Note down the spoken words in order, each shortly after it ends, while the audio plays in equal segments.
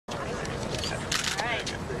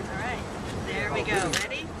we go.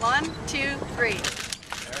 Ready? 1, 2, 3.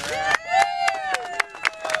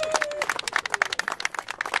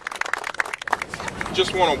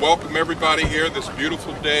 Just want to welcome everybody here this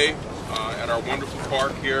beautiful day at our wonderful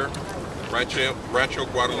park here, Rancho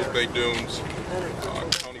Guadalupe Dunes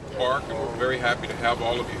County Park, and we're very happy to have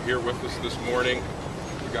all of you here with us this morning.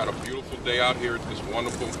 We got a beautiful day out here at this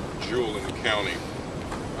wonderful jewel in the county.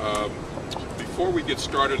 Before we get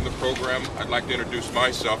started in the program, I'd like to introduce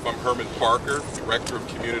myself. I'm Herman Parker, Director of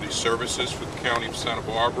Community Services for the County of Santa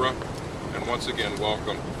Barbara, and once again,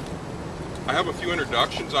 welcome. I have a few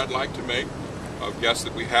introductions I'd like to make of guests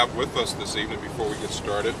that we have with us this evening before we get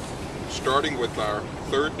started, starting with our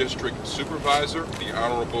 3rd District Supervisor, the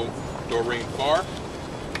Honorable Doreen Farr.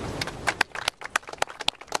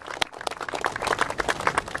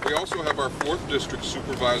 We also have our 4th District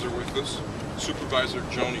Supervisor with us, Supervisor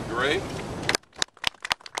Joni Gray.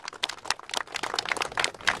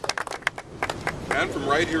 And from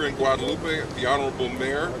right here in Guadalupe, the Honorable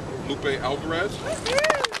Mayor, Lupe Alvarez.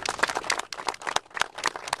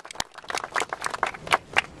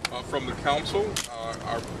 From the Council,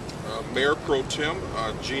 our Mayor Pro Tem,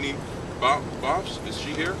 Jeannie Boss. Is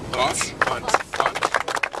she here? Boss?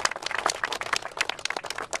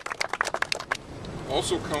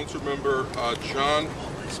 Also Council Member John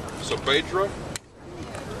Saavedra.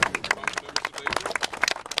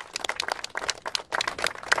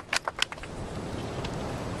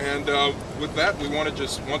 And with that, we want to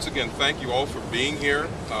just once again thank you all for being here.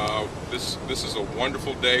 This is a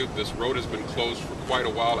wonderful day. This road has been closed for quite a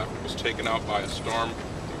while after it was taken out by a storm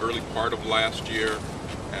the early part of last year,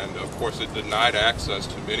 and of course it denied access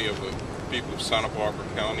to many of the people of Santa Barbara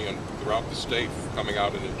County and throughout the state coming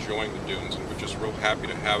out and enjoying the dunes, and we're just real happy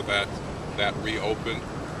to have that reopened.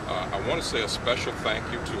 I want to say a special thank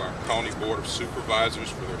you to our County Board of Supervisors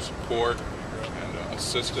for their support and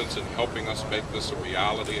assistance in helping us make this a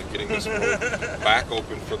reality and getting this road back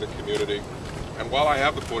open for the community. And while I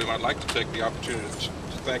have the podium, I'd like to take the opportunity to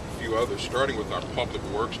thank a few others, starting with our Public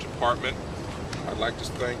Works Department. I'd like to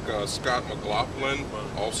thank Scott McLaughlin,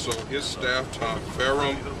 also his staff, Tom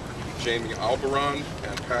Ferrum, Jamie Albaron,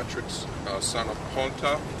 and Patrick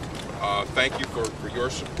Sanaponta. Thank you for your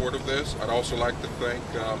support of this. I'd also like to thank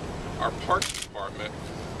our Parks Department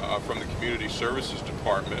from the Community Services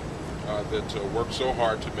Department that worked so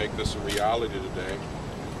hard to make this a reality today.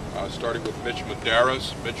 Starting with Mitch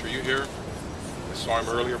Medeiros. Mitch, are you here? I saw him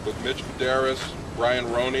earlier, but Mitch Medeiros,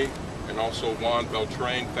 Brian Roney, and also Juan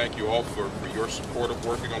Beltrain, thank you all for your support of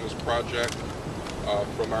working on this project.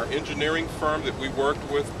 From our engineering firm that we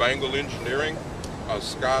worked with, Bangle Engineering,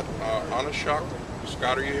 Scott Onashak.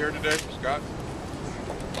 Scott, are you here today? Scott?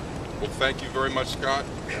 Well, thank you very much, Scott,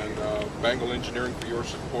 and Bangle Engineering for your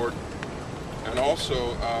support. And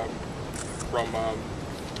also from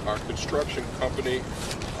our construction company,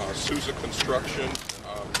 Sousa Construction,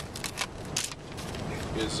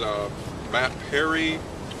 is Matt Perry,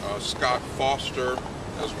 Scott Foster,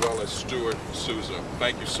 as well as Stuart Sousa.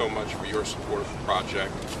 Thank you so much for your support of the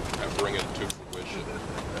project and bringing it to fruition.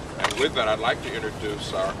 And with that, I'd like to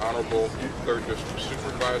introduce our Honorable 3rd District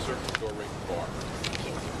Supervisor, Doreen Farr.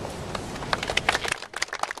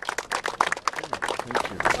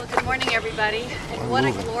 Well, good morning, everybody, and what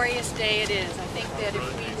a glorious day it is. I think that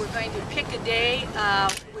if we were going to pick a day,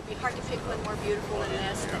 it would be hard to pick one more beautiful than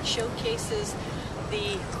this that showcases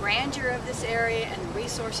the grandeur of this area and the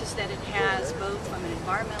resources that it has, both from an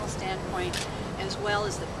environmental standpoint as well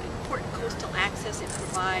as the important coastal access it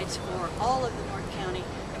provides for all of the North County,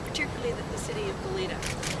 and particularly the city of Goleta.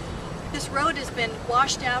 This road has been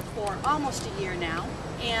washed out for almost a year now,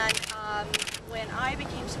 and when I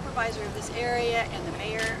became supervisor of this area and the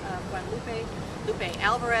mayor of Guadalupe, Lupe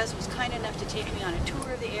Alvarez, was kind enough to take me on a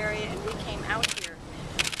tour of the area, and we came out here.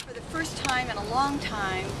 For the first time in a long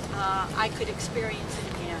time, I could experience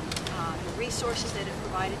it again, the resources that it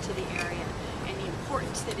provided to the area and the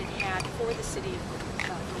importance that it had for the city of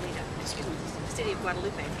the city of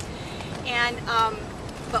Guadalupe. And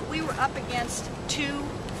but we were up against 2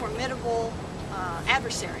 formidable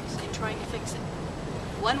adversaries in trying to fix it.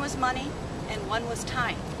 One was money and one was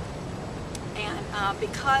time. And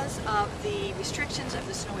because of the restrictions of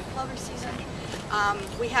the snowy plover season,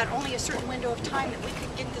 we had only a certain window of time that we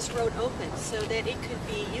could get this road open so that it could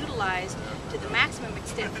be utilized to the maximum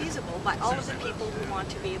extent feasible by all of the people who want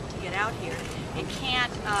to be able to get out here and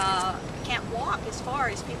can't walk as far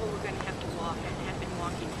as people were going to have to walk and have been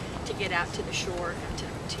walking to get out to the shore,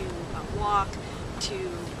 to walk, to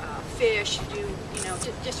fish, to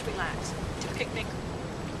just relax, to picnic.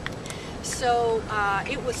 So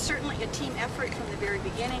it was certainly a team effort from the very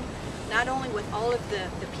beginning. not only with all of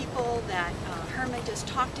the people that Herman just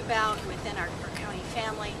talked about within our county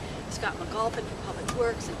family, Scott McGulpin from Public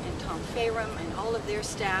Works and Tom Fayram and all of their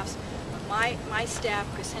staffs, my staff,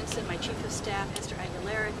 Chris Henson, my chief of staff, Esther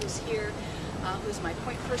Aguilera, who's here, who's my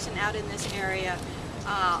point person out in this area,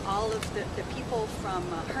 all of the people from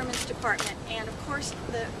Herman's department, and of course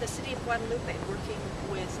the city of Guadalupe, working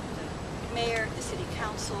with the mayor, the city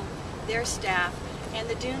council, their staff, and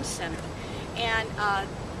the Dunes Center. And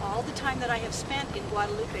all the time that I have spent in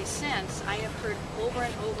Guadalupe since, I have heard over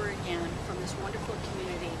and over again from this wonderful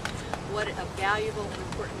community what a valuable and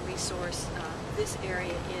important resource this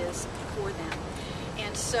area is for them.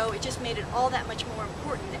 And so it just made it all that much more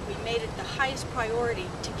important that we made it the highest priority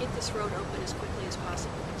to get this road open as quickly as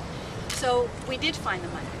possible. So we did find the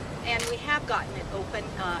money, and we have gotten it open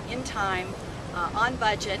in time, on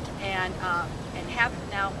budget, and have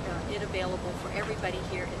now it available for everybody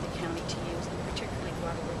here in the county to use, and particularly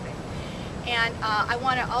Guadalupe. And I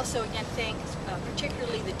want to also again thank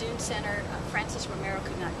particularly the Dune Center. Francis Romero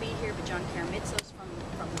could not be here, but John Karamitzos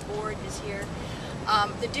from the board is here.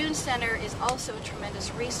 The Dune Center is also a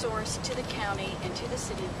tremendous resource to the county and to the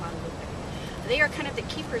city of Guadalupe. They are kind of the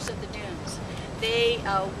keepers of the dunes. They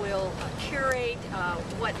will curate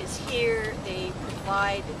what is here. They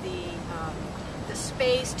provide the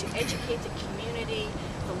space to educate the community,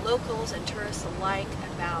 the locals and tourists alike,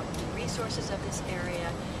 about the resources of this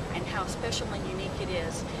area and how special and unique it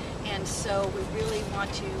is. And so we really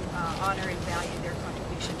want to honor and value their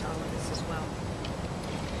contribution to all of this as well.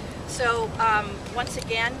 So once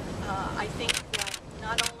again, I think that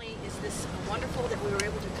not only is this wonderful that we were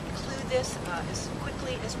able to conclude this as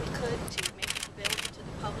quickly as we could to make it available to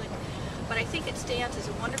the public, but I think it stands as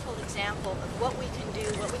a wonderful example of what we can do,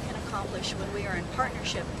 what we can accomplish when we are in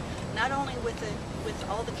partnership, not only with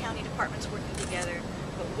all the county departments working together,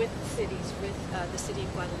 but with the cities, with the city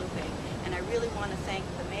of Guadalupe. And I really want to thank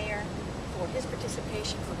the mayor for his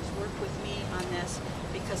participation, for his work with me on this,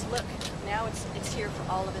 because look, now it's here for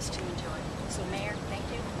all of us to enjoy. So Mayor, thank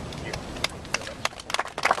you.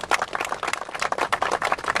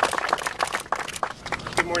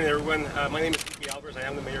 Good morning, everyone. My name is P. Alvarez. I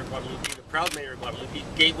am the mayor of Guadalupe, the proud mayor of Guadalupe,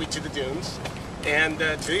 gateway to the dunes. And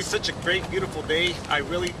today's such a great, beautiful day. I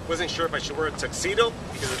really wasn't sure if I should wear a tuxedo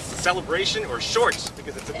because it's a celebration, or shorts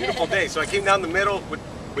because it's a beautiful day. So I came down the middle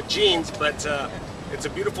with jeans, but it's a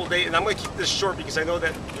beautiful day, and I'm going to keep this short because I know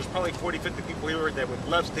that there's probably 40, 50 people here that would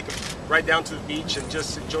love to take a ride down to the beach and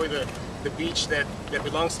just enjoy the beach that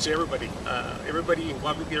belongs to everybody. Everybody in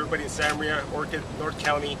Guadalupe, everybody in Santa Maria, Orchid, North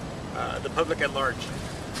County, the public at large.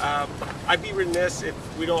 I'd be remiss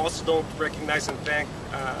if we also don't recognize and thank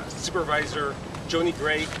Supervisor Joni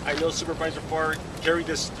Gray. I know Supervisor Farr carried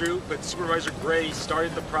this through, but Supervisor Gray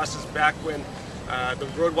started the process back when the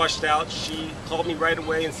road washed out. She called me right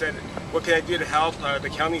away and said, what can I do to help? The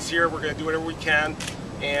county's here, we're going to do whatever we can.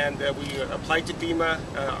 And we applied to FEMA.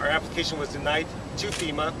 Our application was denied to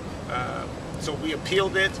FEMA. So we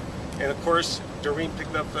appealed it. And of course, Doreen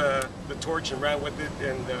picked up the torch and ran with it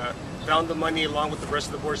and found the money along with the rest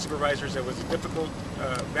of the board of supervisors. It was a difficult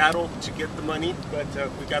battle to get the money, but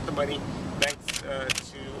we got the money. Thanks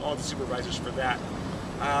to all the supervisors for that.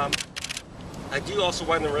 I do also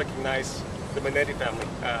want to recognize the Minetti family.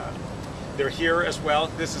 They're here as well.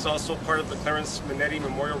 This is also part of the Clarence Minetti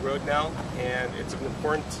Memorial Road now, and it's an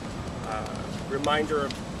important reminder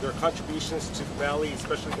of their contributions to the valley,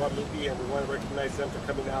 especially Guadalupe, and we want to recognize them for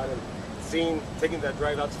coming out and taking that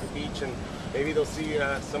drive out to the beach, and maybe they'll see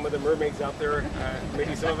some of the mermaids out there.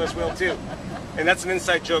 Maybe some of us will too. And that's an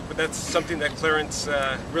inside joke, but that's something that Clarence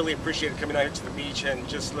really appreciated, coming out here to the beach and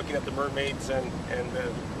just looking at the mermaids and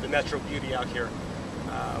the natural beauty out here.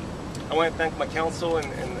 I want to thank my council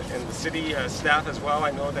and the city staff as well.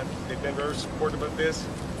 I know that they've been very supportive of this,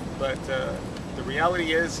 but the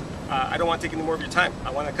reality is I don't want to take any more of your time.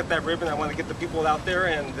 I want to cut that ribbon. I want to get the people out there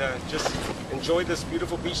and just enjoy this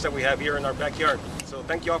beautiful beach that we have here in our backyard. So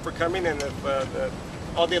thank you all for coming, and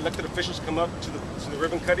if all the elected officials come up to the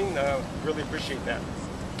ribbon cutting, really appreciate that.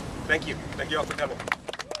 Thank you. Thank you all for coming.